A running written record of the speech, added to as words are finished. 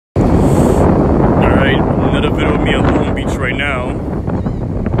Another video of me at Long Beach right now.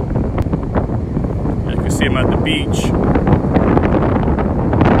 As you can see, I'm at the beach.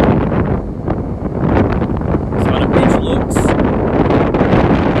 That's how the beach looks.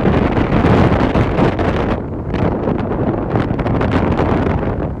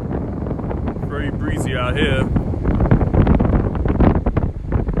 Very breezy out here.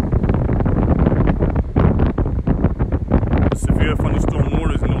 The severe thunderstorm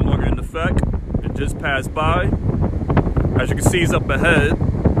warning is no longer in effect. It just passed by. As you can see, it's up ahead.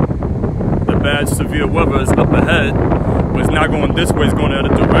 The bad severe weather is up ahead, but it's not going this way, it's going the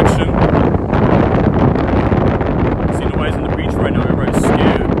other direction. See, nobody's on the beach right now, everybody's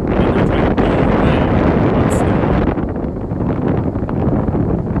scared. And they're trying to blow away.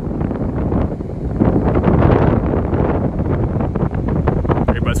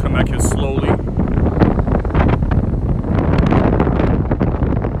 Everybody's coming back here slowly.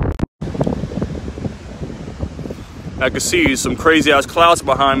 I can see some crazy ass clouds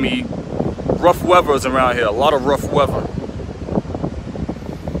behind me. Rough weather is around here, a lot of rough weather.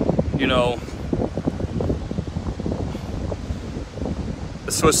 You know,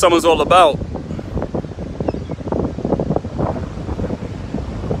 that's what summer's all about.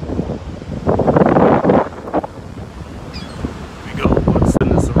 Here we go, let's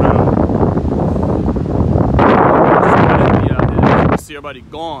send this around. I see everybody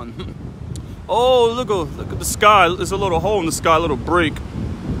gone. Oh, look at the sky. There's a little hole in the sky, a little break.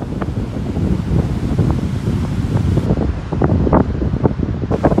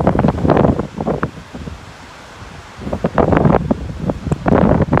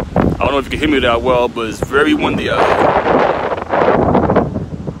 I don't know if you can hear me that well, but it's very windy out here.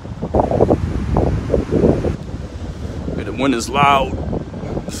 And the wind is loud.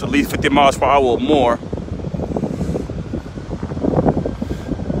 It's at least 50 miles per hour or more.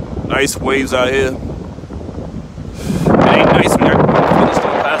 Nice waves out here. It ain't nice when that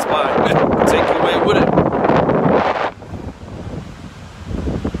thunderstorm pass by. Take it away with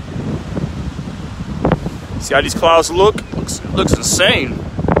it. See how these clouds look? It looks insane.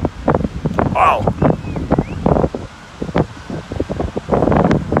 Wow.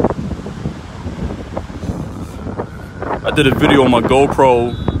 I did a video on my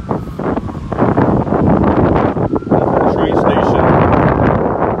GoPro.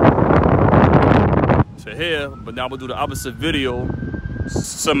 Here, but now we'll do the opposite video,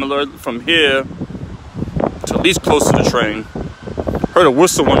 similar from here to at least close to the train. Heard a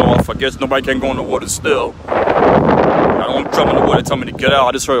whistle went off. I guess nobody can go in the water still. I don't want to jump in the water and tell me to get out.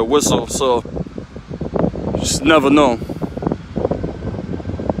 I just heard a whistle, so just never know.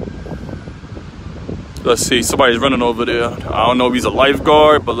 Let's see, somebody's running over there. I don't know if he's a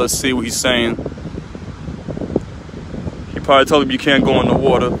lifeguard, but let's see what he's saying. He probably told him you can't go in the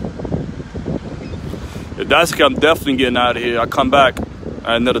water. If that's the case, I'm definitely getting out of here. I come back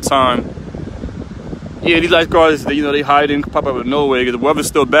at another time. Yeah, these lifeguards, you know, they hiding, pop up out of nowhere because the weather's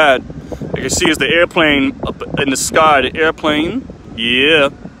still bad. You can see it's the airplane up in the sky. The airplane,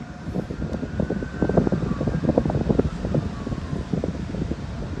 yeah.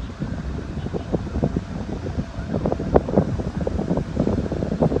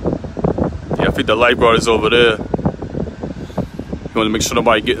 Yeah, I think the lifeguard is over there. You want to make sure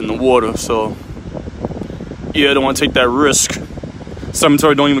nobody get in the water, so. Yeah, I don't want to take that risk.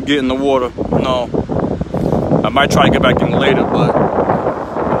 Cemetery don't even get in the water. No. I might try to get back in later, but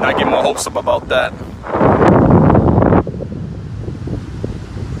I'm not getting my hopes up about that.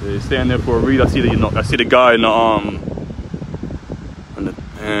 They stand there for a read. I see the guy in the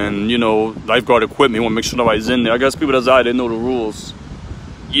and you know, lifeguard equipment. You want to make sure nobody's in there. I guess people that's out, they know the rules.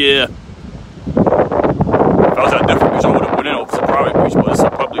 Yeah. If I was at a different beach, I would have went in. It's a private beach, but it's a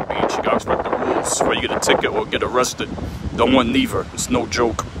public beach. You gotta respect the rules before you get a ticket or get arrested. Don't want neither. It's no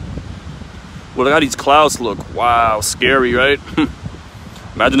joke. Well, look how these clouds look. Wow, scary, right?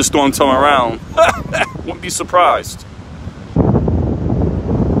 Imagine the storm turning around. Wouldn't be surprised.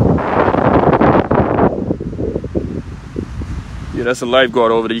 Yeah, that's a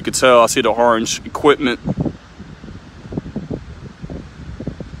lifeguard over there. You can tell. I see the orange equipment.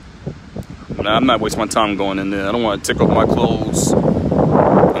 Nah, I'm not wasting my time going in there. I don't want to take off my clothes.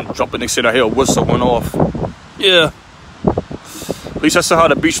 I'm jumping next to I hear a whistle went off. Yeah. At least I saw how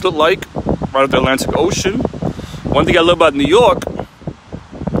the beach looked like. Right at the Atlantic Ocean. One thing I love about New York,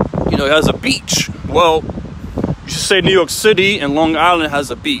 you know, it has a beach. Well, you should say New York City and Long Island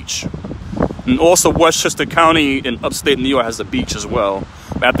has a beach. And also Westchester County in upstate New York has a beach as well.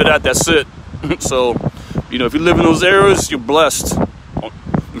 After that, that's it. So, you know, if you live in those areas, you're blessed.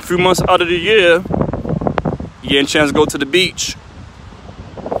 A few months out of the year, you get a chance to go to the beach.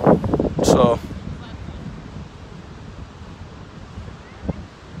 So,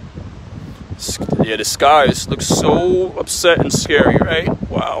 Yeah, the skies look so upset and scary, right?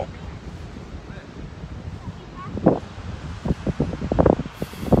 Wow.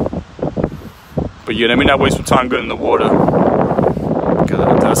 But yeah, let me not waste some time getting in the water.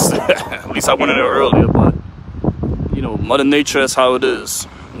 That's, at least I went in there earlier, but you know, Mother Nature, that's how it is.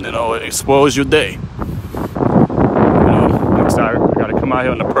 You know, it spoils your day. You know, next time I gotta come out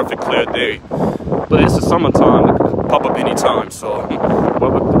here on a perfect clear day. But it's the summertime, it could pop up anytime, so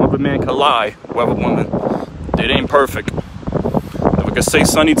whether man can lie, whether woman, it ain't perfect. If we could say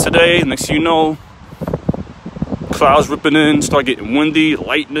sunny today, next thing you know, clouds ripping in, start getting windy,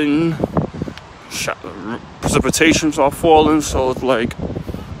 lightning, precipitations are falling, so it's like,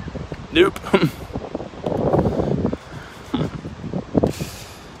 nope.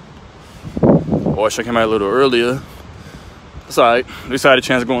 Or I should come out a little earlier. It's alright. At least I had a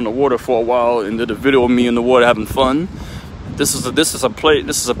chance to go in the water for a while and did a video of me in the water having fun. This is a play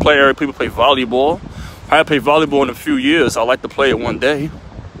area people play volleyball. I haven't played volleyball in a few years. I like to play it one day.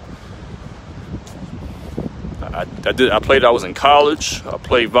 I played. I was in college. I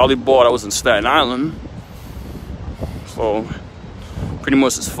played volleyball. I was in Staten Island. So pretty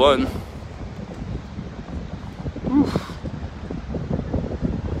much it's fun. Whew.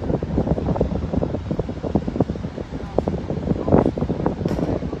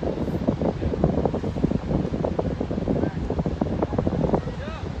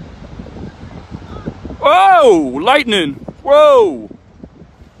 Whoa! Lightning! Whoa!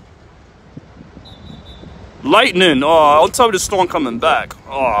 Lightning! Oh, don't tell me the storm coming back.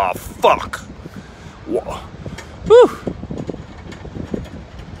 Oh, fuck! Whoa. Whew.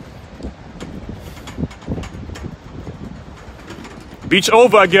 Beach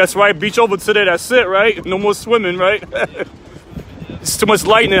over, I guess, right? Beach over today, that's it, right? No more swimming, right? It's too much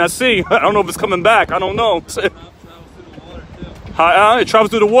lightning, I see. I don't know if it's coming back. I don't know. It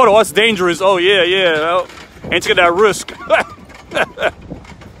travels through the water. Oh, that's dangerous. Oh, yeah, yeah. Well, ain't taking that risk.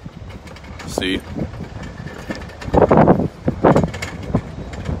 See?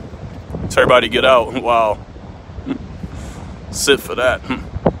 Tell everybody to get out. Wow. Sit for that.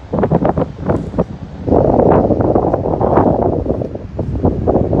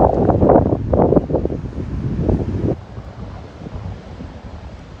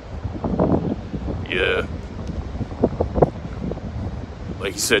 Yeah.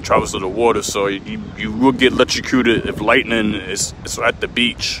 Like he said, travels to the water, so you will get electrocuted if lightning is at the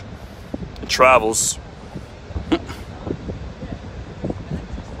beach. It travels.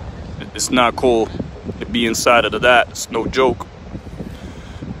 It's not cool to be inside of that. It's no joke.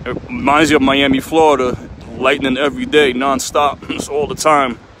 It reminds you of Miami, Florida. Lightning every day, non-stop. It's all the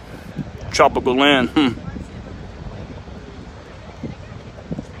time. Tropical land.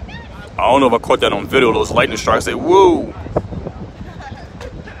 I don't know if I caught that on video. Those lightning strikes. Say, whoa.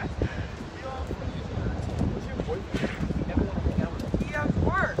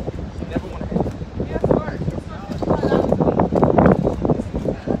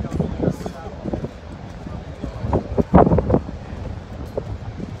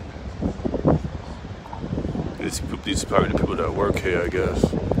 These are probably the people that work here, I guess.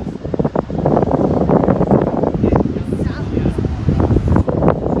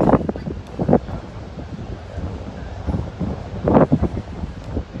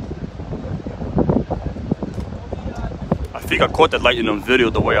 I think I caught that lightning on video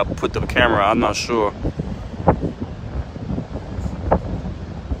the way I put the camera. I'm not sure.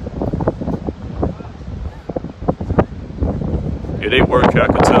 Yeah, they work here. I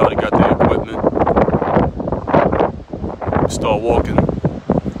could tell they got the equipment. Start walking.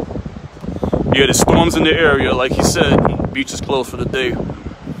 Yeah, the storm's in the area, like he said. The beach is closed for the day.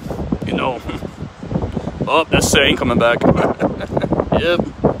 You know. Oh, that's it. Ain't coming back. Yep.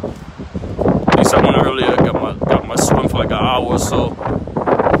 At least I went earlier. Got my swim for like an hour or so.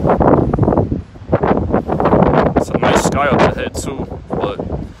 It's a nice sky up ahead too, but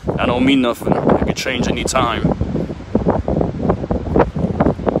that don't mean nothing. It could change anytime.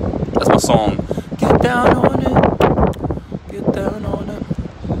 That's my song. Get down on it. Get down on it.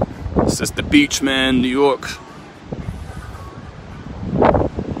 It's just the beach, man, New York.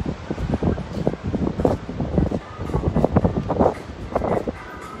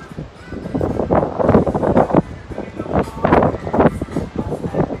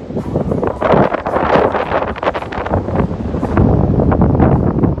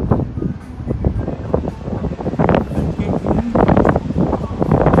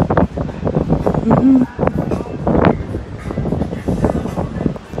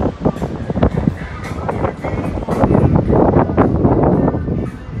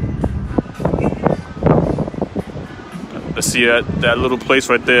 Let's see that little place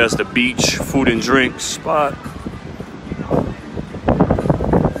right there is the beach food and drink spot.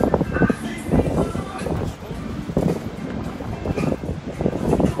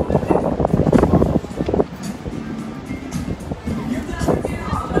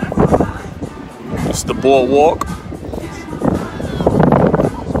 It's the boardwalk.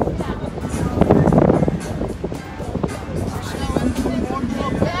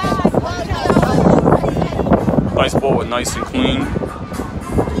 Nice board, nice and clean.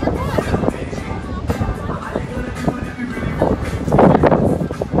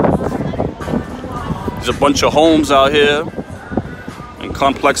 There's a bunch of homes out here and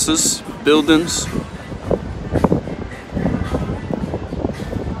complexes, buildings.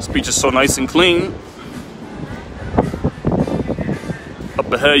 This beach is so nice and clean.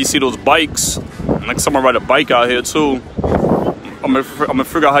 Up ahead, you see those bikes. Next time I ride a bike out here too. I'm gonna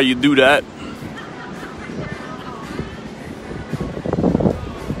figure out how you do that.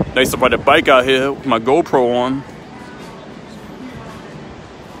 Nice to ride a bike out here with my GoPro on.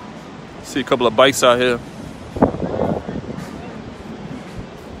 See a couple of bikes out here.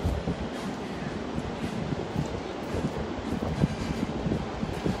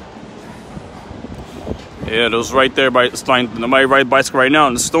 Yeah, those right there, it's like nobody ride bicycle right now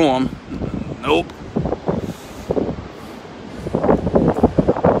in the storm. Nope.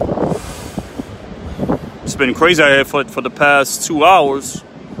 It's been crazy out here for the past 2 hours.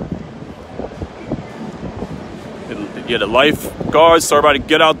 Yeah, the lifeguards started about to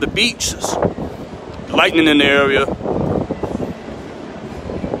get out the beach. There's lightning in the area.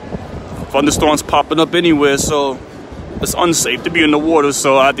 Thunderstorms popping up anywhere, so it's unsafe to be in the water,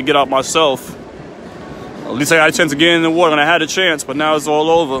 so I had to get out myself. At least I had a chance to get in the water, and I had a chance, but now it's all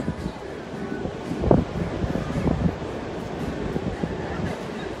over.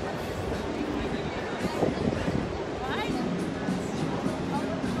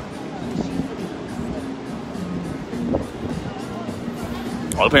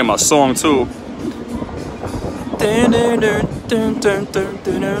 I'm playing my song too.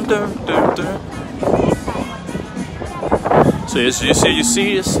 So you see,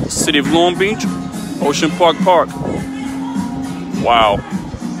 it's the city of Long Beach, Ocean Park Park. Wow.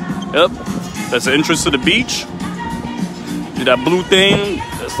 Yep, that's the entrance to the beach. See that blue thing?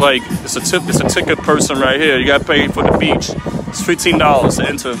 It's a ticket person right here. You gotta pay for the beach. It's $15 to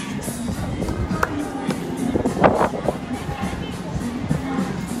enter.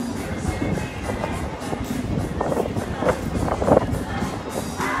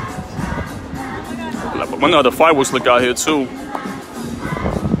 One other fireworks look out here too.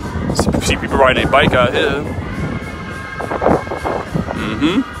 See people riding a bike out here.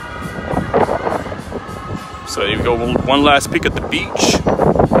 So you go one last peek at the beach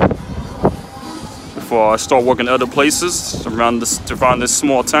before I start working other places around this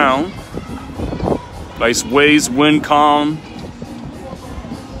small town. Nice waves, wind calm.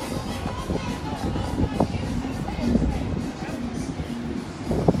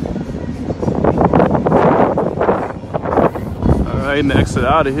 And the exit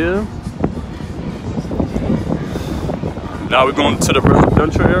out of here. Now we're going to the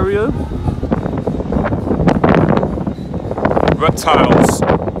residential area. Reptiles,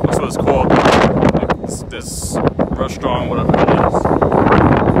 that's what it's called. It's this restaurant, whatever it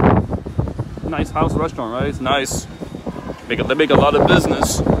is. Nice house restaurant, right? It's nice. They make a lot of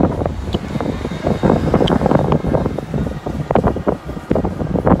business.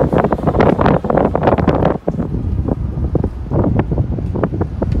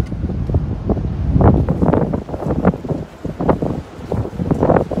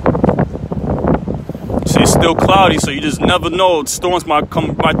 Still cloudy, so you just never know. Storms might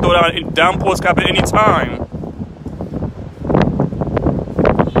throw down. Downpours can happen any time.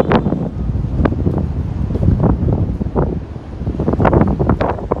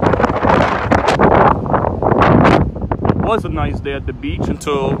 It was a nice day at the beach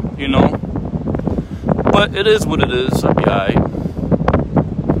until, you know. But it is what it is. I'll be alright.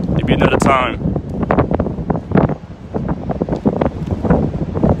 Maybe another time.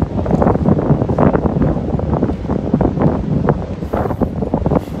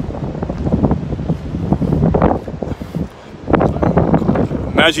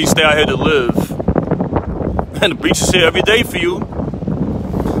 Imagine you stay out here to live, and the beach is here every day for you,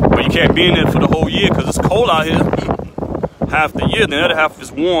 but you can't be in there for the whole year because it's cold out here. Half the year, the other half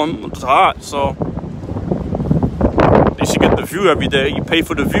is warm, it's hot, so you should get the view every day. You pay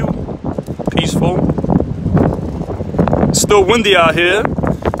for the view, peaceful. It's still windy out here.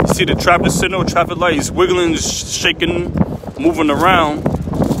 You see the traffic signal, traffic lights wiggling, shaking, moving around.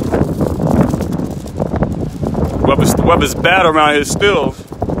 The weather's bad around here still.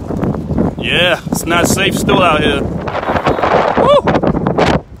 Yeah, it's not safe still out here. Woo!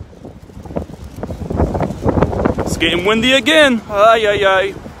 It's getting windy again. Ay, ay,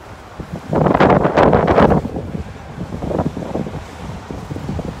 ay.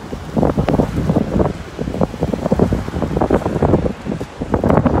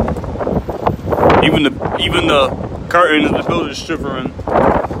 Even the curtain in the building is shivering.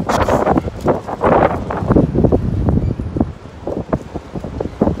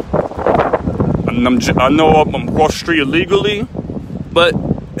 I know I'm cross the street illegally, but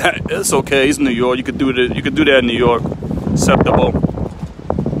it's okay. It's New York. You could do it. You could do that in New York. Acceptable.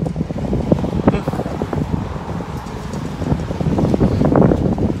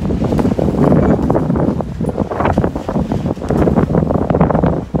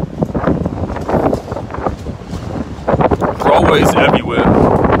 Broadway's everywhere.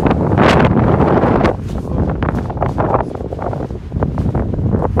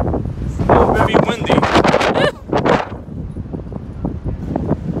 Very windy.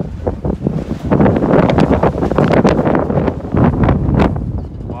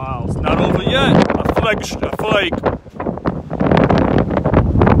 Wow, it's not over yet. I feel like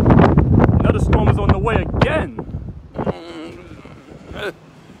another storm is on the way again.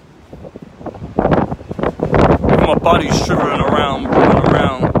 My body's shivering around, moving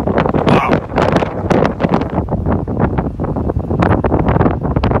around. Wow.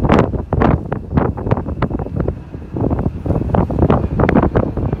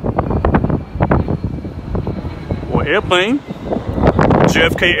 Well, airplane.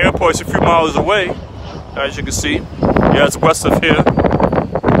 JFK Airport is a few miles away, as you can see. Yeah, it's west of here.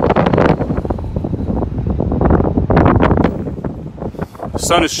 The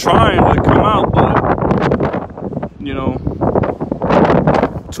sun is trying to come out, but you know,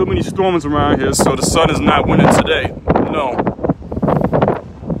 too many storms around here, so the sun is not winning today. No.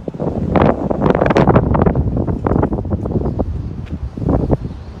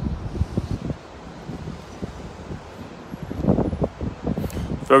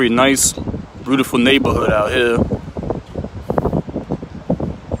 Very nice, beautiful neighborhood out here.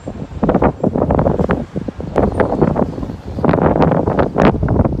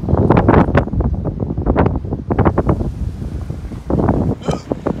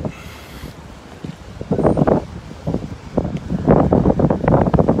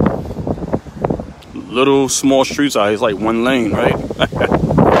 Little small streets out here, it's like one lane, right?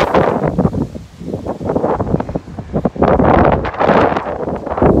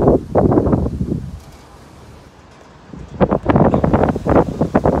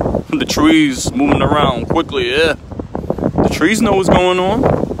 The trees moving around quickly, yeah. The trees know what's going on.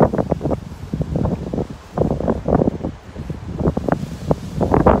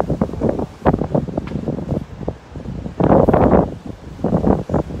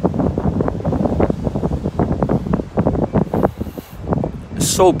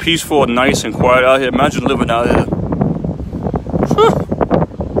 So peaceful and nice and quiet out here. Imagine living out here.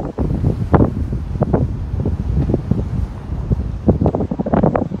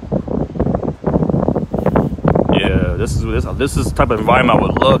 Yeah, this is the type of environment I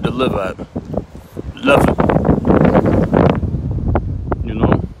would love to live at. Love it. You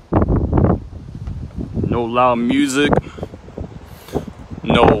know, no loud music,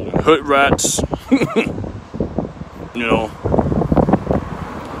 no hood rats. You know.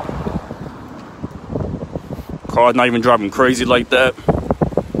 Cars not even driving crazy like that.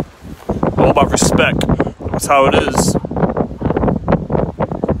 All about respect. That's how it is.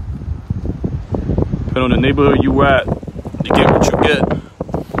 Depending on the neighborhood you at, you get what you get.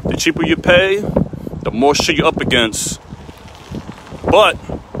 The cheaper you pay, the more shit you're up against. But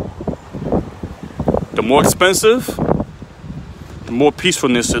the more expensive, the more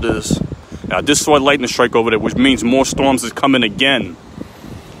peacefulness it is. Now this saw a lightning strike over there, which means more storms is coming again.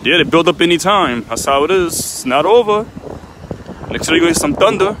 Yeah, they build up any time. That's how it is. It's not over. Next thing you get some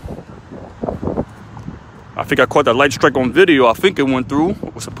thunder. I think I caught that light strike on video. I think it went through.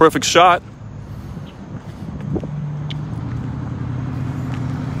 It was a perfect shot.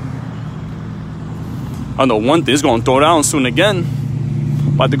 I know one thing, it's gonna throw down soon again.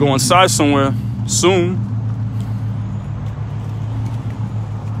 About to go inside somewhere soon.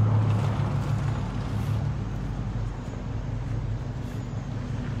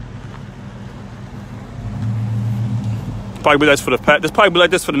 Probably be like this probably be like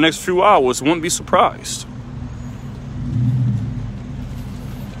this for the next few hours. Wouldn't be surprised.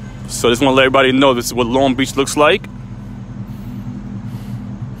 So I just want to let everybody know this is what Long Beach looks like.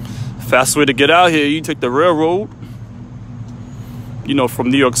 Fast way to get out here, you take the railroad. You know,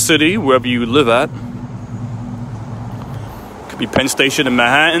 from New York City, wherever you live at. Be Penn Station in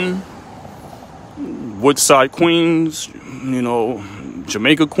Manhattan, Woodside, Queens, you know,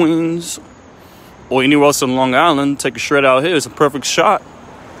 Jamaica, Queens, or anywhere else in Long Island. Take a shred out here. It's a perfect shot.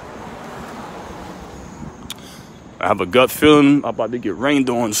 I have a gut feeling I'm about to get rained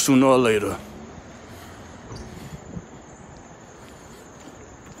on sooner or later.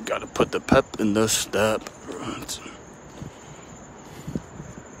 Gotta put the pep in the step.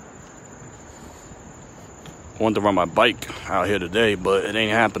 I wanted to ride my bike out here today, but it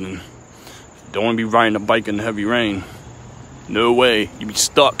ain't happening. Don't want to be riding a bike in the heavy rain. No way. You be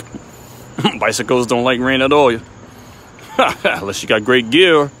stuck. Bicycles don't like rain at all. Unless you got great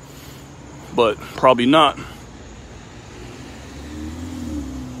gear. But probably not.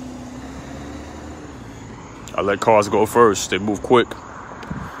 I let cars go first. They move quick.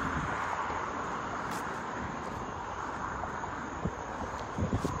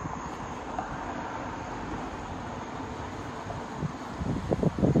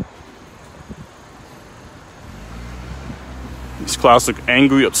 These clouds look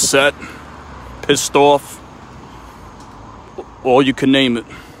angry, upset, pissed off, all you can name it.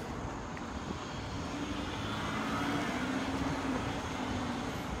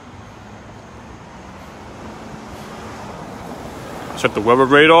 Check the weather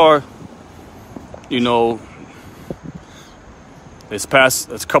radar. You know, it's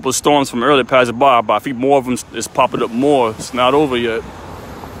a couple of storms from earlier passing by, but I think more of them is popping up more. It's not over yet.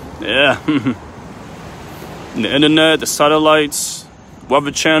 Yeah. The internet, the satellites,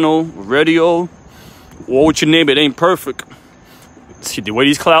 weather channel, radio, or what you name it, ain't perfect. See the way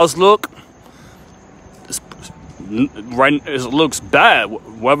these clouds look. It looks bad.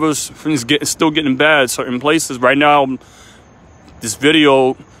 Weather's still getting bad certain places right now. This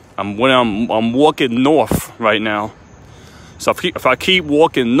video, I'm walking north right now. So if I keep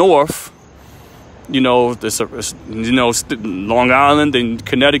walking north, you know, Long Island and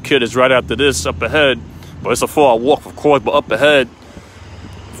Connecticut is right after this up ahead. But it's a far walk, of course, but up ahead.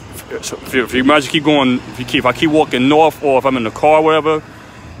 So if you imagine if I keep walking north, or if I'm in the car, whatever,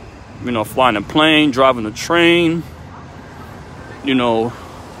 you know, flying a plane, driving a train, you know,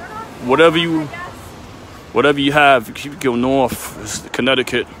 whatever you have, if you go north, it's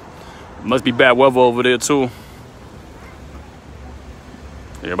Connecticut. Must be bad weather over there too.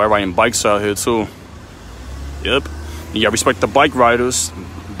 Everybody riding bikes out here too. Yep. You gotta respect the bike riders,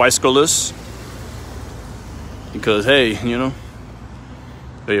 bicyclists. Because, hey, you know,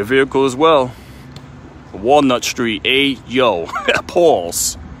 they're a vehicle as well. Walnut Street, yo,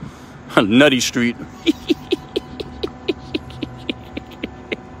 Paul's. Nutty Street.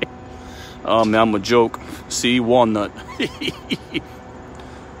 Oh, man, I'm a joke. See, Walnut.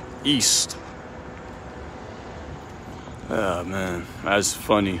 East. Oh, man, that's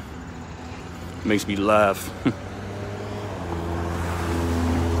funny. Makes me laugh.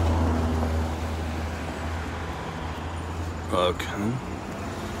 Okay.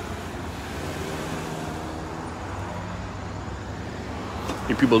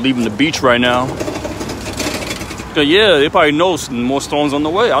 People leaving the beach right now. Yeah, they probably know more storms on the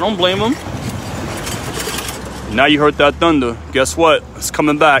way. I don't blame them. Now you heard that thunder. Guess what? It's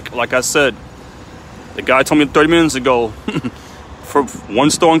coming back, like I said. The guy told me 30 minutes ago. For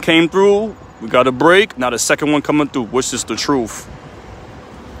one storm came through, we got a break. Now the second one coming through, which is the truth.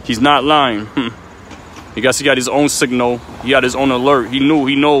 He's not lying. I guess he got his own signal. He got his own alert. He knew.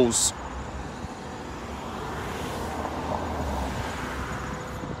 He knows.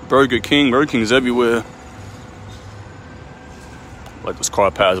 Burger King's everywhere. Let this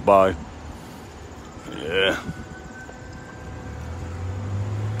car pass by. Yeah.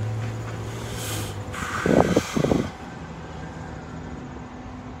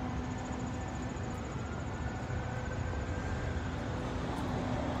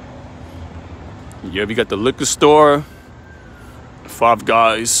 Yeah, we got the liquor store, Five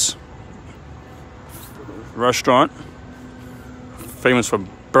Guys restaurant, famous for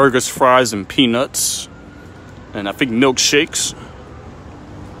burgers, fries, and peanuts, and I think milkshakes.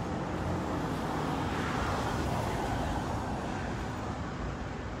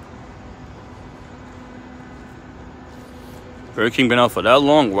 Burger King been out for that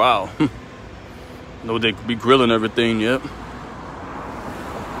long? Wow. Know they could be grilling everything, yep.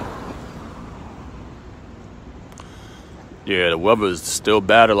 Yeah, the weather is still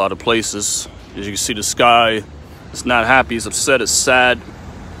bad a lot of places. As you can see, the sky, it's not happy, it's upset, it's sad.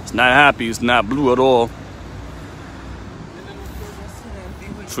 It's not happy, it's not blue at all.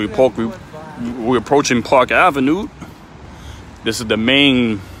 So we're approaching Park Avenue. This is the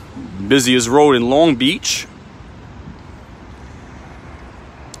main busiest road in Long Beach.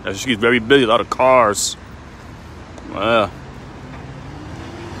 As you see, it's very busy, a lot of cars.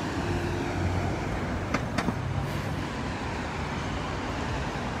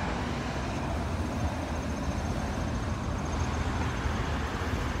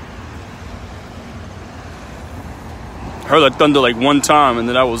 heard that thunder like one time, and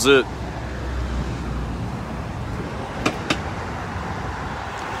then that was it.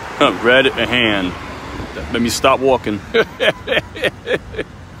 Red in hand. That made me stop walking.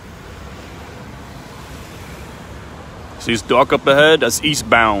 See, it's dark up ahead. That's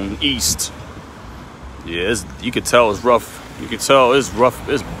eastbound, east. Yeah, you could tell it's rough. You could tell it's rough.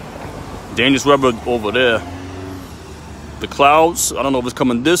 It's dangerous weather over there. The clouds, I don't know if it's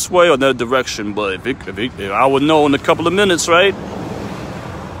coming this way or that direction, but if I would know in a couple of minutes, right?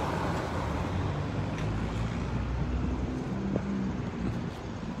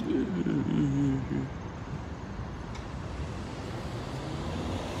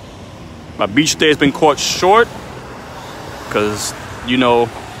 My beach day has been caught short because, you know,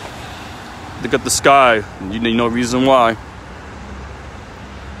 look at the sky. You need no reason why.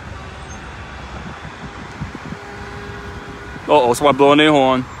 Uh-oh, somebody blowing their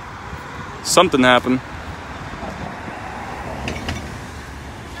horn. Something happened.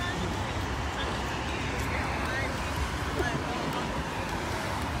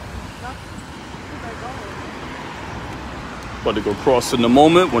 About to go cross in a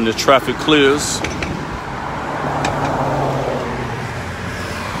moment when the traffic clears.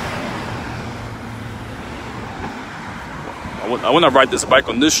 I would not ride this bike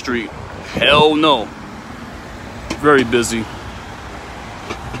on this street. Hell no. Very busy.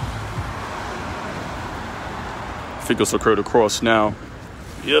 Figures occurred across now.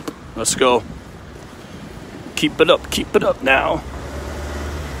 Yep, let's go. Keep it up now.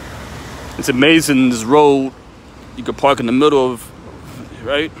 It's amazing, this road. You could park in the middle of,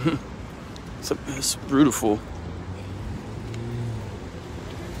 right? It's beautiful.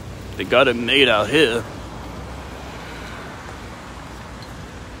 They got it made out here.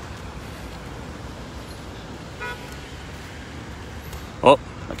 Oh,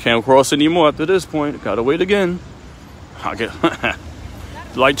 I can't cross anymore after this point. Gotta wait again. I'll get the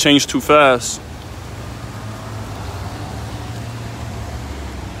light changed too fast.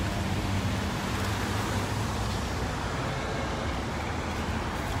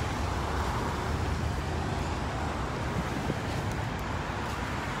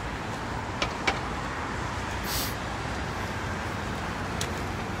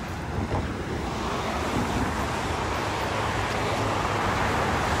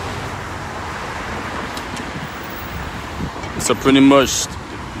 So pretty much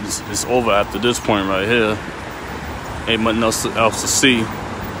it's over after this point right here. Ain't nothing else to see.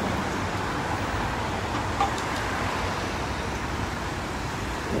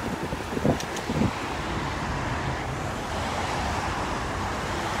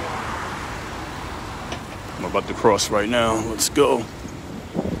 I'm about to cross right now. Let's go.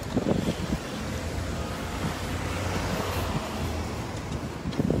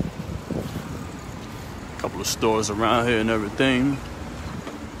 Couple of stores around here and everything.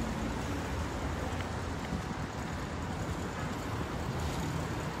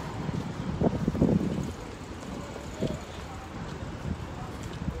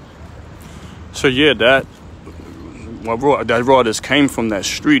 So yeah, that road just came from that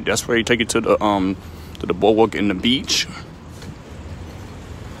street. That's where you take it to the boardwalk and the beach.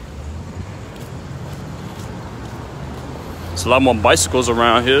 There's a lot more bicycles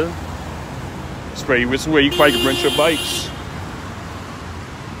around here. It's where you probably can rent your bikes.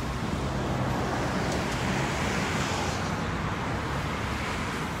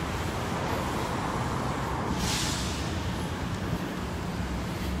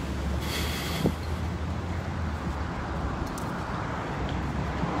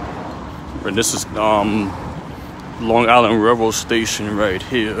 And this is Long Island Railroad Station right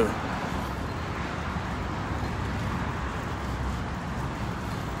here.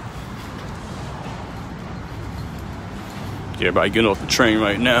 Everybody getting off the train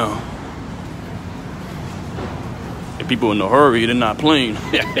right now. And people in a hurry, they're not playing.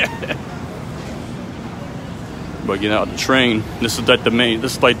 But getting out of the train. This is like the main,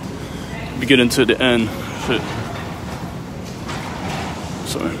 this is like beginning to the end. Shit.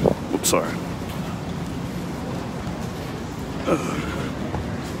 Sorry. Oops, sorry.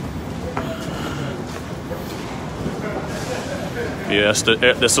 Yeah,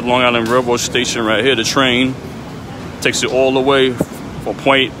 that's the Long Island Railroad Station right here. The train takes you all the way from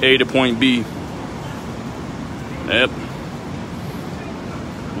point A to point B. Yep.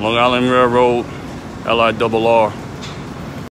 Long Island Railroad, LIRR.